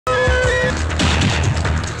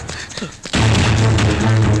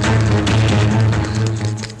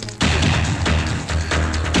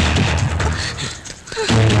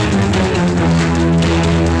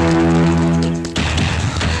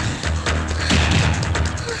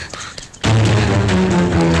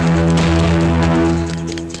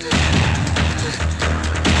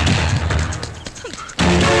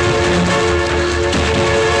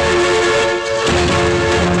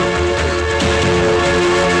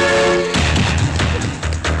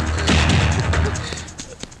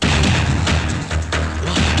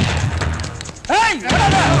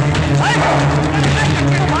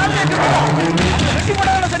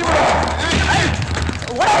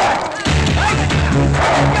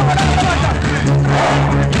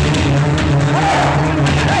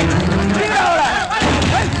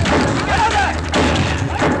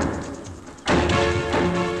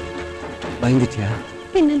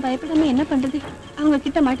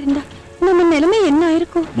இருந்தா நம்ம நிலைமை என்ன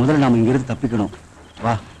ஆயிருக்கும்? முதல்ல நாம இங்கிருந்து தப்பிக்கணும்.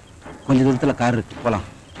 வா, கொஞ்ச தூரத்துல கார் இருக்கு, போலாம்.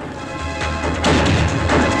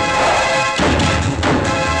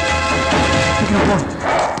 சீக்கிரம் போ,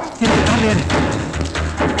 சீக்கிரம் கார்ல ஏறு.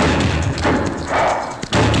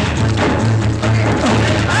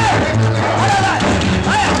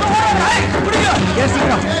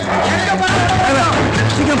 சீக்கிரம்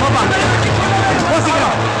சீக்கிரம் போப்பா, போ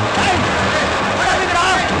சீக்கிரம்.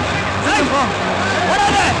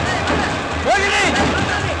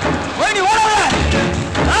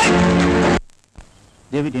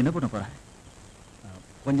 டேவிட், என்ன பண்ண போற?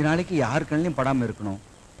 கொஞ்ச நாளைக்கு யார் கண்ணிலையும் படாம இருக்கணும்,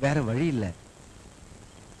 வேற வழி இல்ல.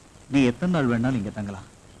 நீ எத்தனை நாள் வேணாலும் இங்க தங்கலாம்,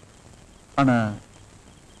 ஆனா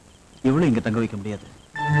இவ்வளவு இங்க தங்க வைக்க முடியாது.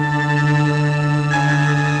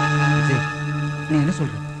 நீ என்ன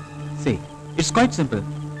சொல்ற? See, it's quite simple.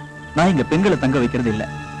 நான் இங்க பெண்களை தங்க வைக்கிறது இல்ல.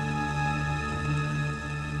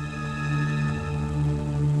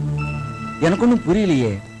 எனக்கு ஒண்ணும்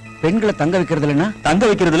புரியலையே. பெண்களை தங்க வைக்கிறது இல்லைன்னா? தங்க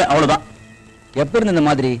வைக்கிறது இல்ல, அவ்வளவுதான். எப்ப இருந்த இந்த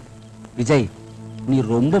மாதிரி? விஜய், நீ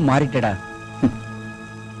ரொம்ப மாறிட்டடா.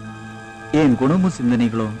 என் குணமும்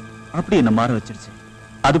சிந்தனைகளும் அப்படி என்ன மாற வச்சிருச்சு.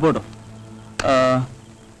 அது போடும்.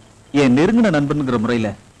 என் நெருங்கின நண்பன்கிற முறையில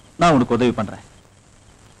நான் உனக்கு உதவி பண்றேன்.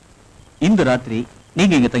 இந்த ராத்திரி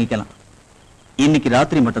நீங்க இங்க தங்கிக்கலாம். இன்னைக்கு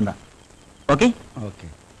ராத்திரி மட்டும்தான். ஓகே? ஓகே.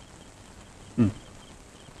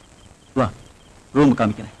 வா, ரூம்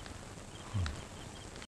காமிக்கிறேன்.